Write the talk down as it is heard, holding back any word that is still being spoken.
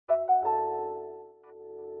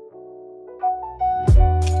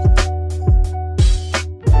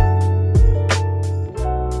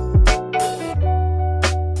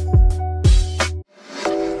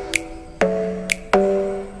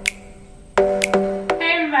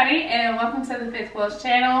welcome to the Fifth Wheels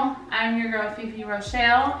channel. I'm your girl Fefe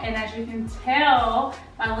Rochelle, and as you can tell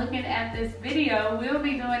by looking at this video, we'll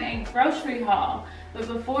be doing a grocery haul. But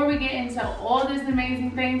before we get into all these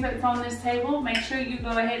amazing things that's on this table, make sure you go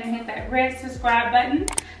ahead and hit that red subscribe button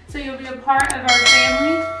so you'll be a part of our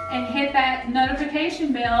family, and hit that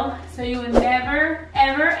notification bell so you will never,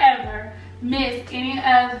 ever miss any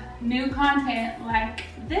of new content like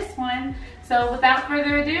this one. So without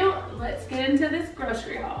further ado, let's get into this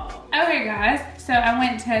grocery haul. Okay guys, so I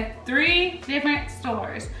went to 3 different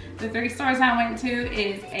stores. The 3 stores I went to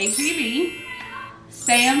is H-E-B,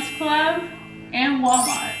 Sam's Club, and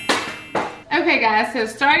Walmart. Okay guys, so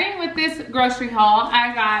starting with this grocery haul,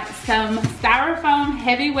 I got some styrofoam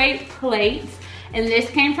heavyweight plates, and this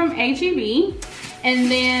came from H-E-B.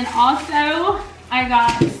 And then also I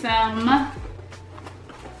got some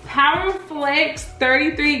PowerFlex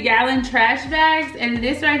 33-gallon trash bags, and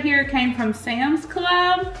this right here came from Sam's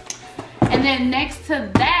Club. And then next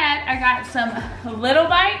to that, I got some Little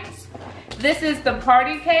Bites. This is the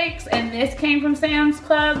party cakes, and this came from Sam's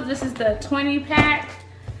Club. This is the 20-pack.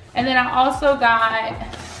 And then I also got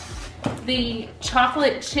the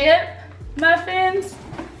chocolate chip muffins,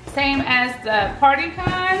 same as the party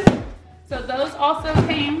kind. So those also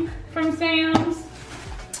came from Sam's.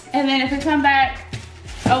 And then if we come back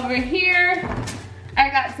over here, I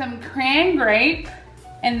got some cran grape,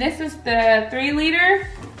 and this is the 3-liter.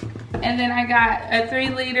 And then I got a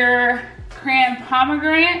 3-liter cran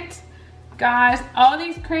pomegranate. Guys, all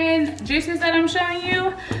these cran juices that I'm showing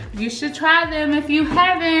you, you should try them if you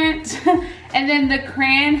haven't. And then the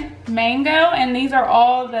cran mango, and these are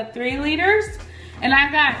all the 3 liters. And I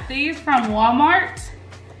got these from Walmart.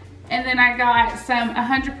 And then I got some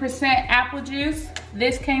 100% apple juice.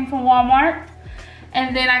 This came from Walmart.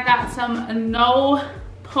 And then I got some no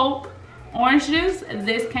pulp orange juice.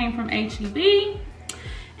 This came from H-E-B.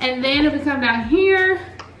 And then if we come down here,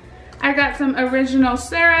 I got some original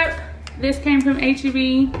syrup. This came from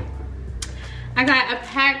H-E-B. I got a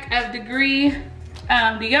pack of Degree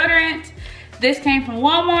deodorant. This came from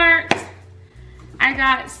Walmart. I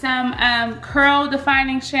got some curl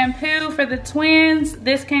defining shampoo for the twins.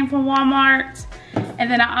 This came from Walmart. And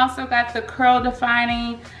then I also got the curl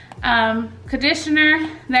defining conditioner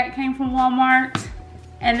that came from Walmart.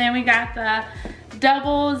 And then we got the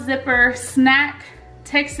double zipper snack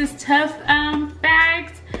Texas Tough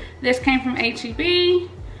bags. This came from H-E-B.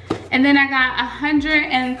 And then I got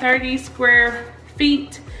 130 square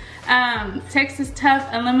feet Texas Tough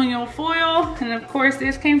aluminum foil. And of course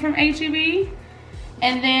this came from H-E-B.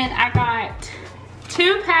 And then I got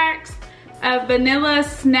 2 packs of vanilla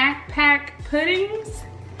snack pack puddings.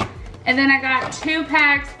 And then I got 2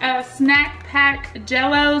 packs of snack pack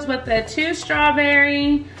jellos with the 2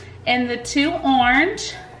 strawberry and the 2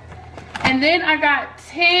 orange. And then I got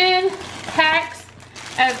 10 packs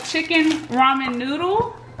of chicken ramen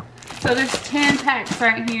noodle. So there's 10 packs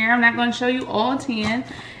right here. I'm not going to show you all 10.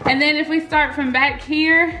 And then if we start from back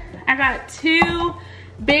here, I got 2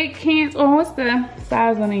 big cans. Oh, what's the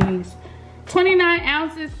size on these? 29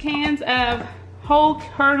 ounces cans of whole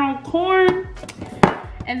kernel corn.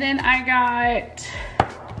 And then I got,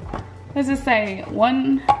 what does it say?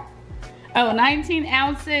 19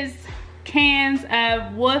 ounces cans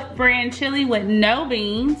of Wolf brand chili with no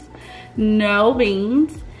beans. No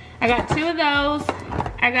beans. I got 2 of those.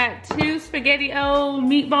 I got 2 SpaghettiO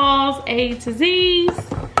meatballs A to Z's.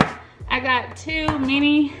 I got 2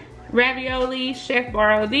 mini ravioli Chef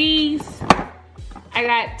Boyardee. I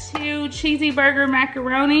got 2 cheesy burger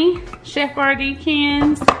macaroni Chef Boyardee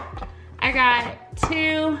cans. I got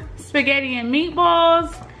 2 spaghetti and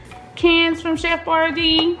meatballs cans from Chef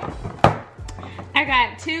Boyardee. I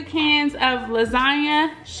got 2 cans of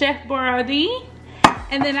lasagna Chef Boyardee.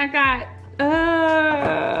 And then I got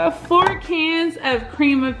 4 cans of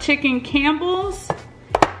cream of chicken Campbell's.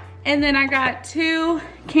 And then I got 2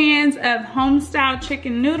 cans of home-style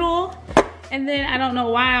chicken noodle. And then I don't know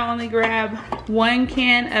why I only grabbed 1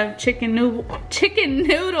 can of chicken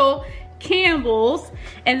noodle Campbell's.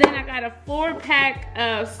 And then I got a 4-pack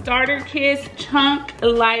of starter kits chunk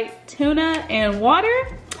light tuna and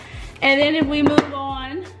water. And then if we move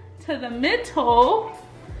on to the middle,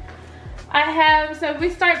 I have, so if we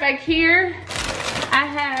start back here, I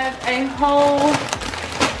have a whole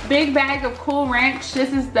big bag of Cool Ranch.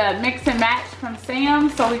 This is the mix and match from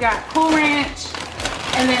Sam's. So we got Cool Ranch,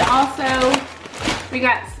 and then also we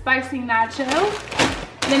got spicy nacho.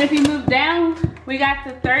 And then if you move down, we got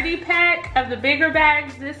the 30-pack of the bigger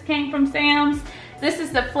bags. This came from Sam's. This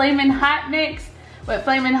is the Flamin' Hot mix with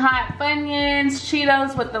Flamin' Hot Funyuns,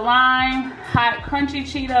 Cheetos with the lime, hot crunchy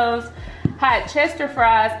Cheetos, hot Chester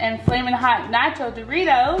fries, and Flamin' Hot Nacho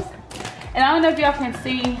Doritos. And I don't know if y'all can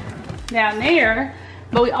see down there,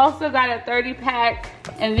 but we also got a 30 pack,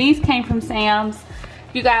 and these came from Sam's.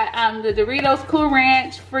 You got the Doritos Cool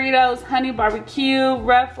Ranch, Fritos, Honey Barbecue,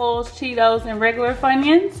 Ruffles, Cheetos, and regular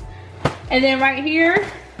Funyuns. And then right here,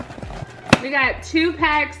 we got 2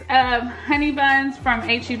 packs of honey buns from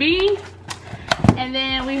H-E-B. And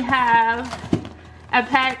then we have a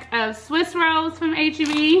pack of Swiss rolls from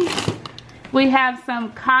H-E-B. We have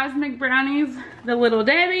some Cosmic Brownies, the Little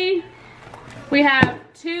Debbie. We have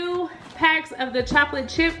 2 packs of the chocolate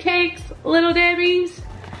chip cakes, Little Debbie's.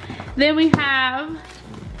 Then we have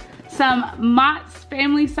some Mott's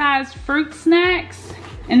family size fruit snacks,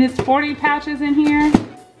 and it's 40 pouches in here.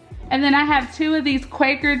 And then I have 2 of these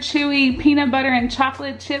Quaker Chewy peanut butter and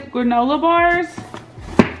chocolate chip granola bars.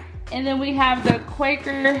 And then we have the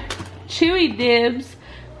Quaker Chewy Dibs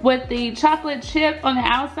with the chocolate chip on the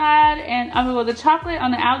outside, and well, the chocolate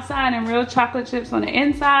on the outside and real chocolate chips on the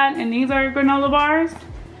inside, and these are granola bars.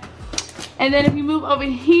 And then if you move over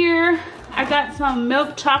here, I got some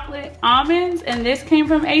milk chocolate almonds, and this came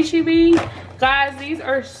from H-E-B. Guys, these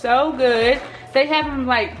are so good. They have them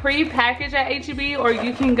like pre-packaged at H-E-B, or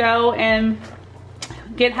you can go and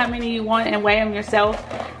get how many you want and weigh them yourself,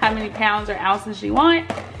 how many pounds or ounces you want.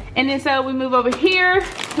 And then so we move over here,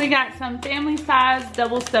 we got some family size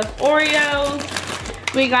double stuffed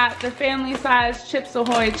Oreos. We got the family size Chips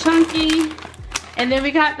Ahoy Chunky. And then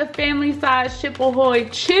we got the family size Chip Ahoy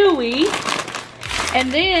Chewy.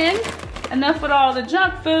 And then, enough with all the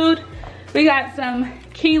junk food, we got some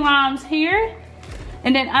key limes here.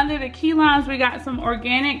 And then under the key limes, we got some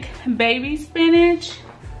organic baby spinach.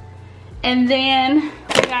 And then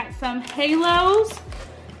we got some Halos,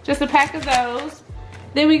 just a pack of those.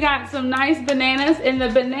 Then we got some nice bananas, and the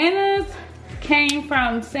bananas came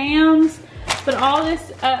from Sam's, but all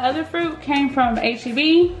this other fruit came from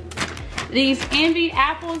H-E-B. These Envy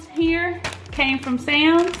apples here came from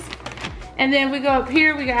Sam's. And then we go up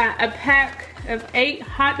here, we got a pack of 8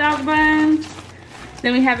 hot dog buns.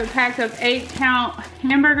 Then we have a pack of 8-count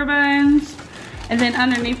hamburger buns. And then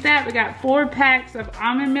underneath that, we got 4 packs of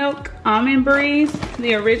almond milk, almond breeze,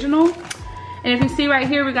 the original. And if you see right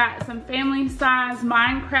here, we got some family size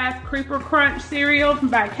Minecraft Creeper Crunch cereal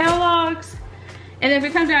by Kellogg's. And then if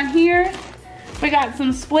we come down here, we got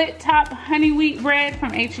some split top honey wheat bread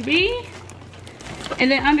from H-E-B.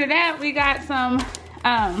 And then under that, we got some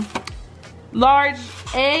large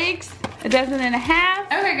eggs, 1.5 dozen.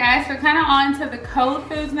 Okay guys, so kind of on to the cold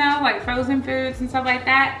foods now, like frozen foods and stuff like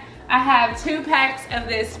that. I have 2 packs of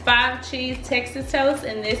this 5 cheese Texas toast,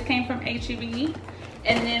 and this came from H-E-B.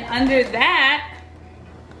 And then under that,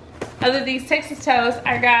 other these Texas toast,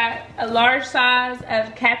 I got a large size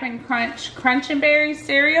of Cap'n Crunch Crunch and Berries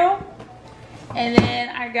cereal. And then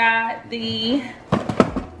I got the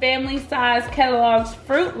family size Kellogg's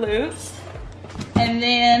Fruit Loops. And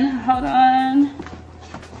then, hold on,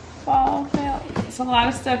 fall out. It's a lot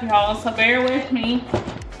of stuff, y'all, so bear with me.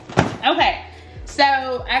 Okay,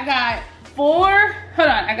 so I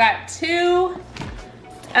got 2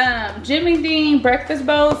 Jimmy Dean breakfast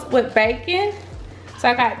bowls with bacon. So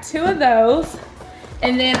I got 2 of those.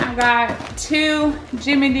 And then I got 2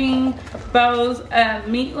 Jimmy Dean bowls of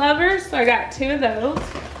meat lovers. So I got 2 of those.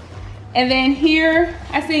 And then here,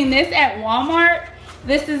 I seen this at Walmart.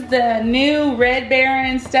 This is the new Red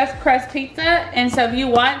Baron stuffed crust pizza. And so if you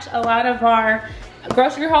watch a lot of our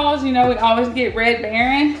grocery hauls, you know we always get Red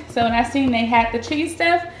Baron. So when I seen they had the cheese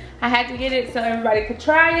stuff, I had to get it so everybody could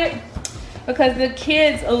try it, because the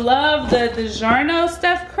kids love the DiGiorno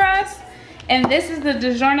stuffed crust. And this is the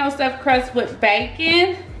DiGiorno stuffed crust with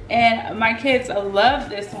bacon, and my kids love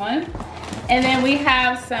this one. And then we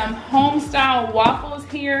have some home style waffles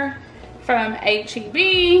here from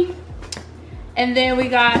H-E-B. And then we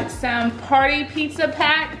got some party pizza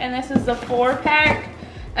pack, and this is the 4-pack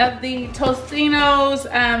of the Tostino's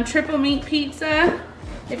triple meat pizza.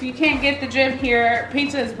 If you can't get the drip here,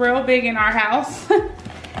 pizza is real big in our house.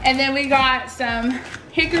 And then we got some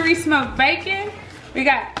hickory smoked bacon. We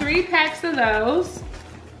got 3 packs of those.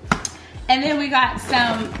 And then we got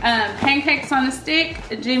some pancakes on a stick,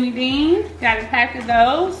 Jimmy Dean. Got a pack of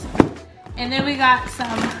those. And then we got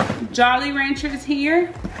some Jolly Ranchers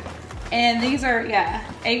here. And these are,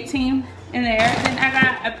 18 in there. Then I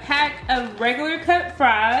got a pack of regular cut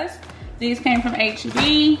fries. These came from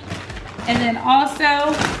H-E-B. And then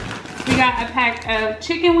also, we got a pack of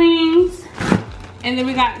chicken wings. And then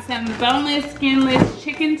we got some boneless, skinless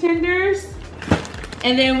chicken tenders.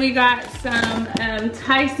 And then we got some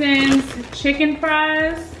Tyson's chicken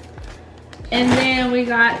fries. And then we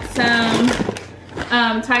got some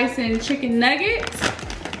Tyson chicken nuggets.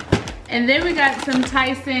 And then we got some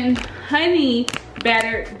Tyson honey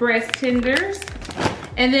battered breast tenders.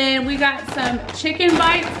 And then we got some chicken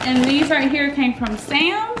bites, and these right here came from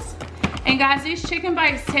Sam's. And guys, these chicken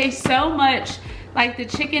bites taste so much like the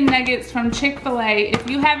chicken nuggets from Chick-fil-A. If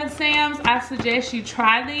you have a Sam's, I suggest you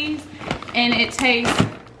try these, and it tastes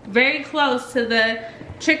very close to the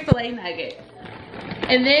Chick-fil-A nugget.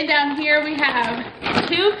 And then down here we have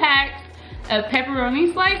 2 packs of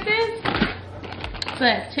pepperoni slices. So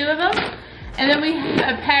that's 2 of them. And then we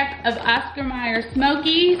have a pack of Oscar Mayer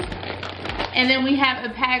Smokies. And then we have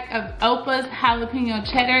a pack of Opa's jalapeno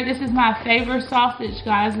cheddar. This is my favorite sausage,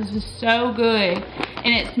 guys. This is so good.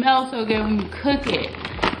 And it smells so good when you cook it.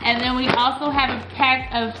 And then we also have a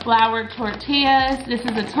pack of flour tortillas. This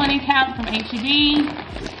is a 20 count from H-E-B.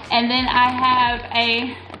 And then I have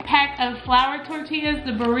a pack of flour tortillas,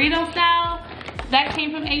 the burrito style. That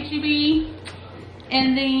came from H-E-B.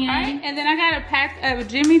 And then I got a pack of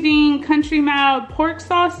Jimmy Dean Country Mild pork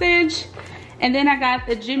sausage. And then I got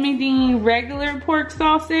the Jimmy Dean regular pork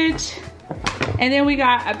sausage. And then we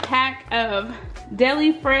got a pack of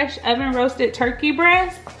Deli Fresh oven roasted turkey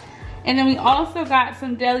breast. And then we also got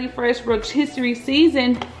some Deli Fresh rotisserie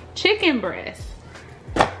seasoned chicken breast.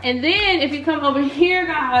 And then if you come over here,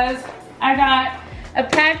 guys, I got a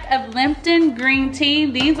pack of Lipton green tea.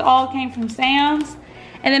 These all came from Sam's.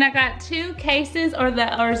 And then I got 2 cases or the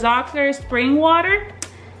Orzaka spring water.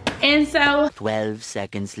 And so 12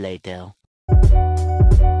 seconds later.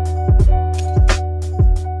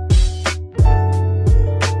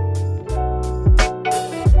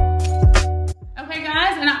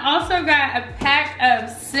 Also got a pack of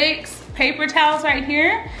 6 paper towels right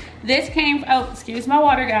here. This came, oh, excuse my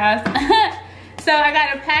water, guys. So I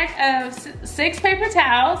got a pack of 6 paper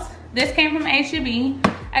towels. This came from H-E-B.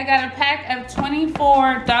 I got a pack of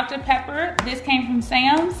 24 Dr. Pepper. This came from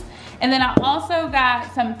Sam's. And then I also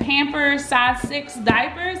got some Pampers size 6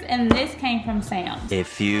 diapers, and this came from Sam's. A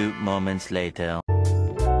few moments later.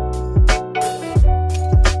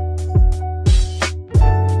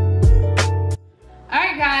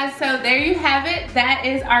 Guys, so there you have it. That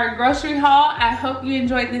is our grocery haul. I hope you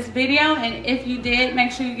enjoyed this video, and if you did,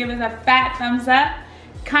 make sure you give us a fat thumbs up,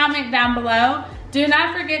 comment down below. Do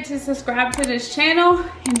not forget to subscribe to this channel,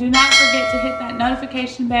 and do not forget to hit that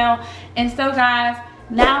notification bell. And so guys,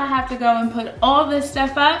 now I have to go and put all this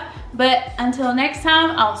stuff up, but until next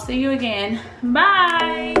time, I'll see you again.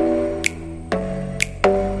 Bye.